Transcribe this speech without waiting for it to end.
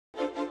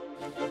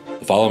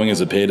The following is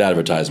a paid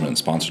advertisement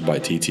sponsored by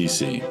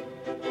TTC.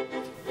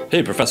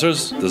 Hey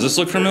professors, does this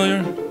look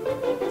familiar?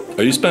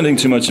 Are you spending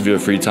too much of your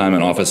free time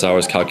and office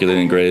hours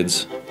calculating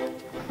grades?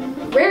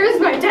 Where is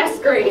my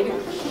test grade?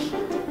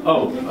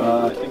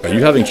 Are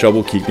you having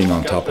trouble keeping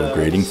on top of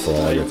grading for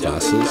all your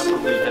classes? Just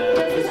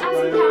ask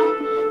him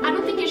count. I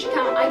don't think you should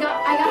count. I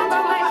got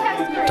my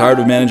test grade. Tired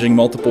of managing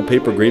multiple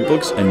paper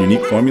gradebooks and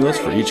unique formulas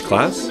for each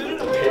class? I need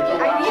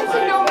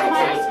to know my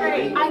test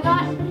grade. I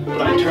got.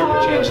 But I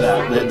change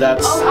that.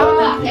 That's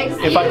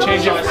if I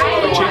change it for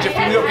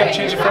you, I've got to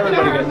change it for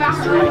everybody again.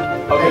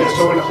 Okay,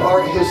 so in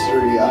art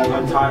history,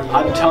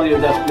 I'm telling you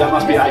that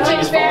must be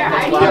IT's fault.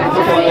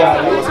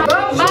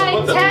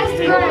 My test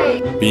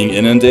grade. Being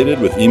inundated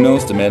with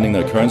emails demanding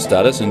their current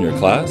status in your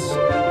class?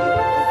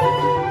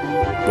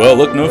 Well,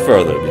 look no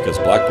further, because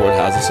Blackboard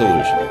has a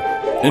solution.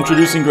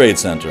 Introducing Grade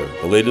Center,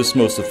 the latest,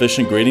 most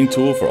efficient grading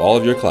tool for all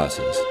of your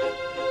classes.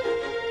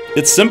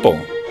 It's simple.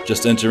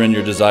 Just enter in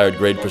your desired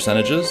grade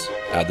percentages,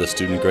 add the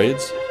student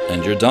grades,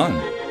 and you're done.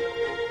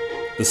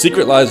 The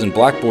secret lies in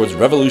Blackboard's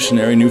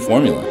revolutionary new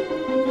formula.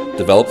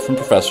 Developed from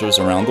professors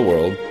around the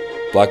world,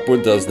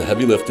 Blackboard does the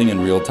heavy lifting in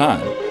real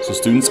time, so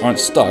students aren't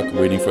stuck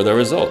waiting for their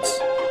results.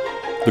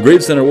 The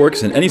Grade Center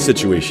works in any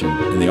situation,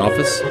 in the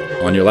office,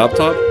 on your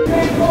laptop,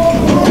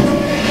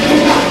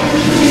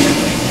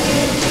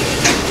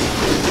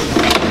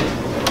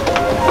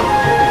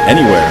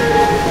 anywhere.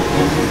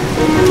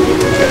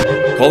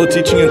 Call the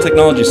Teaching and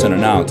Technology Center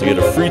now to get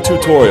a free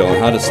tutorial on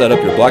how to set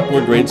up your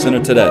Blackboard Grade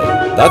Center today.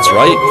 That's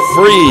right,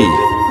 free!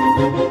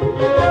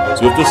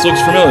 So if this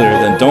looks familiar,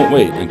 then don't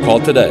wait and call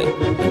today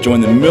and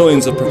join the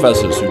millions of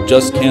professors who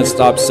just can't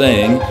stop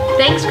saying,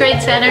 Thanks,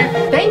 Grade Center.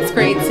 Thanks,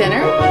 Grade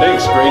Center.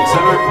 Thanks, Grade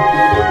Center.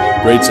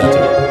 Grade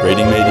Center,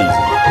 grading made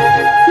easy.